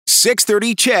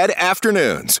6:30 CHED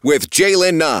Afternoons with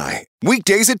Jaylen Nye.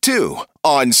 Weekdays at 2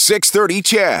 on 6:30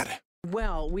 CHED.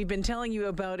 Well, we've been telling you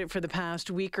about it for the past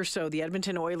week or so. The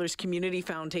Edmonton Oilers Community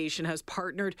Foundation has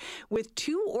partnered with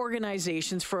two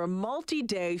organizations for a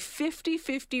multi-day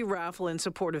 50-50 raffle in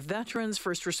support of veterans,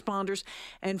 first responders,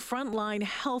 and frontline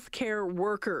healthcare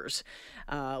workers.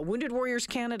 Wounded Warriors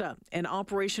Canada and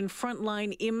Operation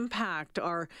Frontline Impact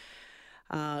are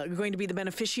going to be the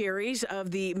beneficiaries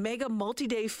of the mega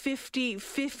multi-day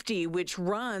 50-50, which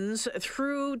runs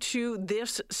through to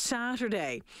this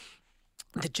Saturday.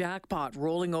 The jackpot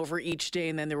rolling over each day,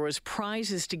 and then there was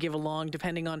prizes to give along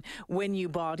depending on when you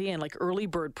bought in, like early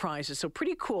bird prizes. So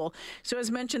pretty cool. So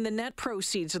as mentioned, the net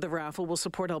proceeds of the raffle will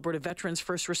support Alberta veterans,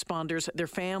 first responders, their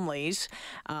families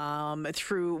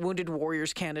through Wounded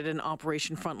Warriors Canada and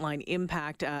Operation Frontline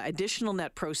Impact. Additional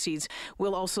net proceeds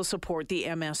will also support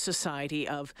the MS Society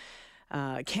of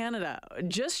Canada.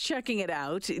 Just checking it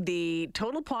out, the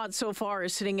total pot so far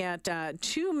is sitting at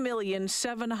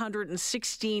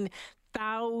 $2,716,000.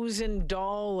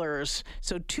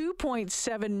 So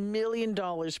 $2.7 million.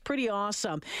 Pretty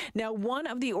awesome. Now, one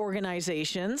of the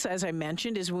organizations, as I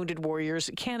mentioned, is Wounded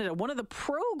Warriors Canada. One of the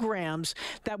programs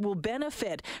that will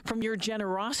benefit from your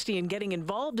generosity in getting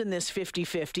involved in this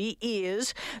 50-50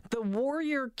 is the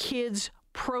Warrior Kids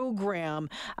program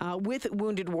with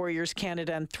Wounded Warriors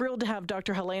Canada. I'm thrilled to have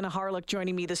Dr. Helena Harlock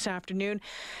joining me this afternoon.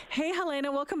 Hey,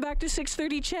 Helena, welcome back to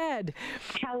 6:30 CHED.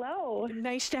 Hello.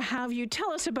 Nice to have you.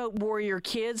 Tell us about Warrior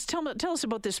Kids. Tell us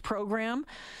about this program.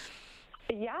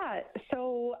 Yeah,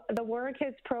 so the Warrior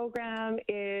Kids program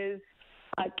is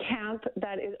a camp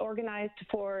that is organized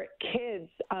for kids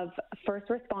of first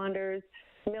responders,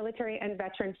 military and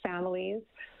veteran families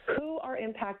who are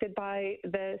impacted by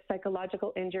the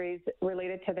psychological injuries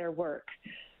related to their work.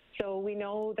 So we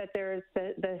know that there's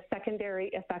the secondary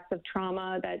effects of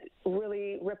trauma that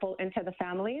really ripple into the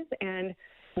families, and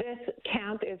this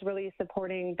camp is really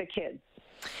supporting the kids.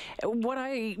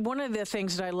 One of the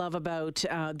things that I love about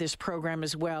this program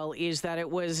as well is that it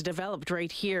was developed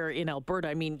right here in Alberta.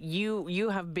 I mean, you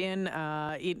have been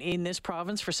in this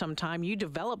province for some time. You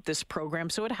developed this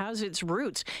program, so it has its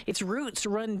roots. Its roots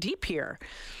run deep here.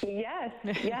 Yes,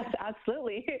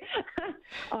 absolutely.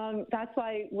 That's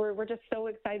why we're just so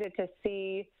excited to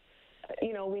see.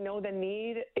 You know, we know the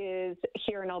need is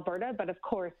here in Alberta, but of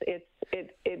course it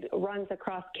runs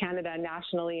across Canada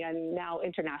nationally and now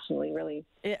internationally, really.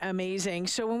 Amazing.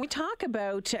 So when we talk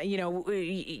about,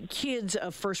 kids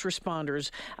of first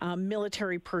responders,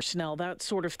 military personnel, that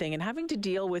sort of thing, and having to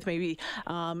deal with maybe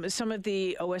some of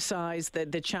the OSIs,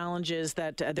 the challenges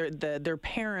that their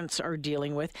parents are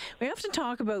dealing with, we have to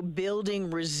talk about building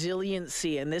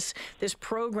resiliency. And this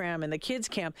program and the kids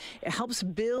camp, it helps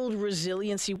build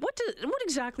resiliency. What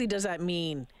exactly does that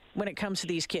mean when it comes to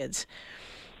these kids?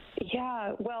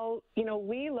 Yeah, well,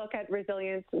 we look at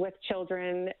resilience with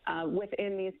children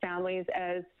within these families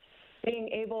as being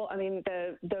able,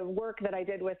 the work that I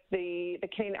did with the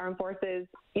Canadian Armed Forces,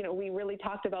 we really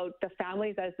talked about the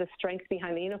families as the strength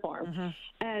behind the uniform. Mm-hmm.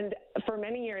 And for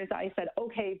many years I said,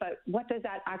 okay, but what does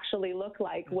that actually look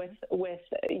like with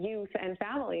youth and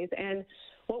families? And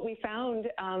what we found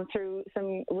through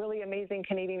some really amazing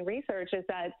Canadian research is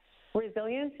that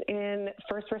resilience in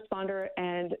first responder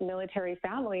and military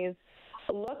families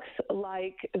looks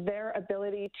like their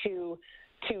ability to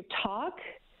talk,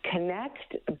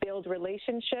 connect, build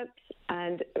relationships,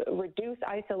 and reduce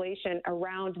isolation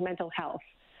around mental health.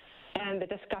 And the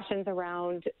discussions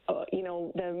around,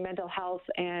 the mental health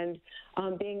and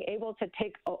being able to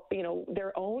take,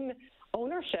 their own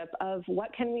ownership of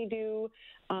what can we do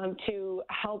to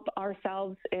help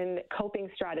ourselves in coping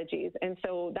strategies. And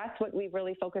so that's what we've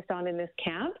really focused on in this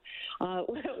camp.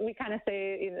 We kind of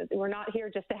say we're not here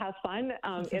just to have fun.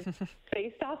 It's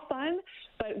based off fun,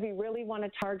 but we really want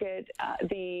to target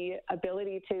the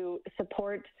ability to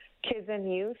support kids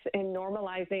and youth in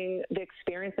normalizing the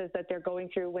experiences that they're going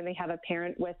through when they have a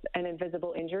parent with an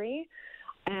invisible injury,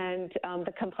 and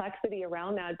the complexity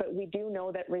around that. But we do know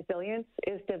that resilience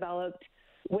is developed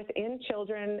within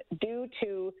children due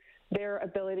to their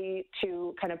ability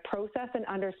to kind of process and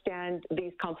understand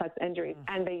these complex injuries,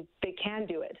 and they can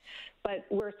do it. But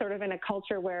we're sort of in a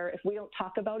culture where if we don't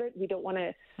talk about it, we don't want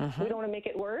to make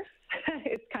it worse.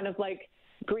 It's kind of like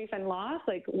grief and loss.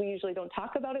 Like, we usually don't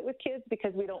talk about it with kids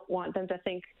because we don't want them to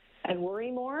think and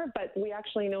worry more. But we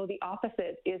actually know the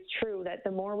opposite is true, that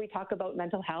the more we talk about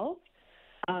mental health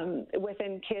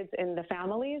within kids in the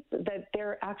families, that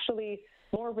they're actually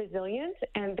more resilient,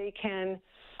 and they can,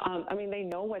 they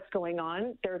know what's going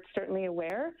on. They're certainly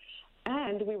aware,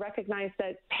 And we recognize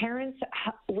that parents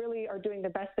really are doing the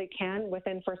best they can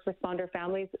within first responder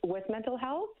families with mental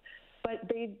health, but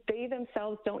they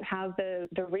themselves don't have the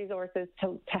resources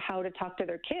to how to talk to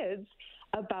their kids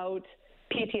about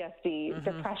PTSD,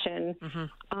 depression.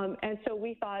 And so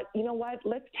we thought, you know what,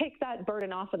 let's take that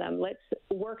burden off of them. Let's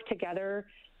work together.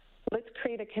 Let's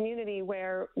create a community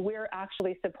where we're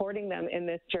actually supporting them in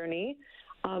this journey.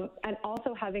 And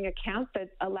also having a camp that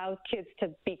allows kids to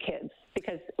be kids,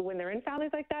 because when they're in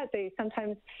families like that, they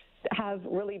sometimes have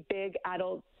really big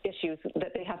adult issues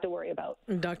that they have to worry about.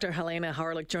 Dr. Helena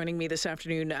Harlick joining me this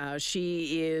afternoon.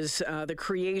 She is the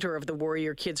creator of the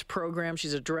Warrior Kids program.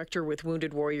 She's a director with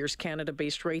Wounded Warriors Canada,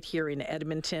 based right here in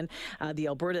Edmonton.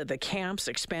 The camps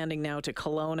expanding now to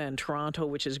Kelowna and Toronto,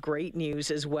 which is great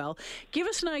news as well. Give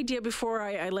us an idea before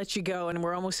I let you go, and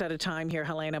we're almost out of time here,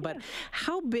 Helena, but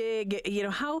how big,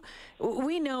 how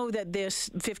we know that this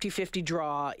 50-50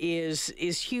 draw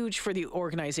is huge for the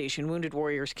organization, Wounded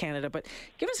Warriors Canada, but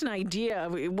give us an idea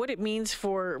of what it means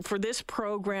for this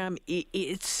program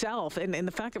itself and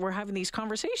the fact that we're having these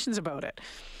conversations about it.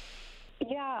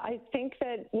 Yeah, I think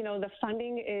that, the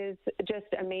funding is just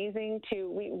amazing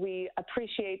we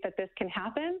appreciate that this can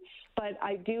happen, but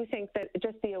I do think that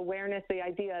just the awareness, the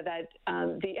idea that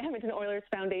the Edmonton Oilers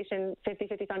Foundation,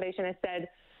 50-50 Foundation has said,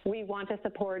 we want to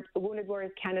support Wounded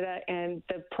Warriors Canada and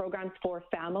the programs for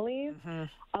families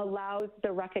allows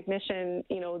the recognition,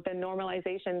 the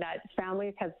normalization that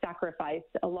families have sacrificed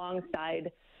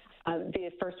alongside the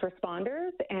first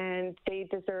responders, and they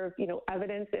deserve,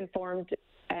 evidence-informed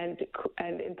and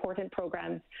important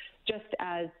programs, just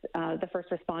as the first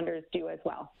responders do as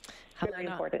well. Very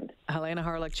important. Helena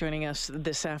Harlick joining us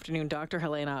this afternoon. Dr.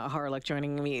 Helena Harlick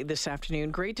joining me this afternoon.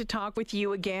 Great to talk with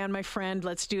you again, my friend.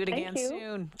 Let's do it again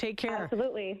soon. Take care.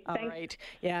 Absolutely. All Thanks. right.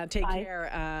 Yeah, take care.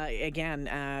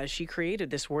 Again, she created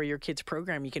this Warrior Kids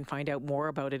program. You can find out more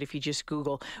about it if you just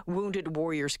Google Wounded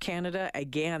Warriors Canada.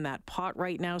 Again, that pot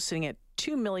right now sitting at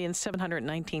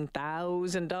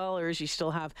 $2,719,000. You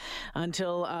still have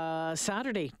until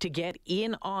Saturday to get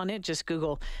in on it. Just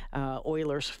Google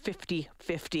Oilers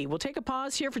 50-50. We'll take a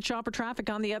pause here for Chopper Traffic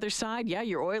on the other side. Yeah,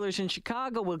 your Oilers in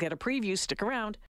Chicago will get a preview. Stick around.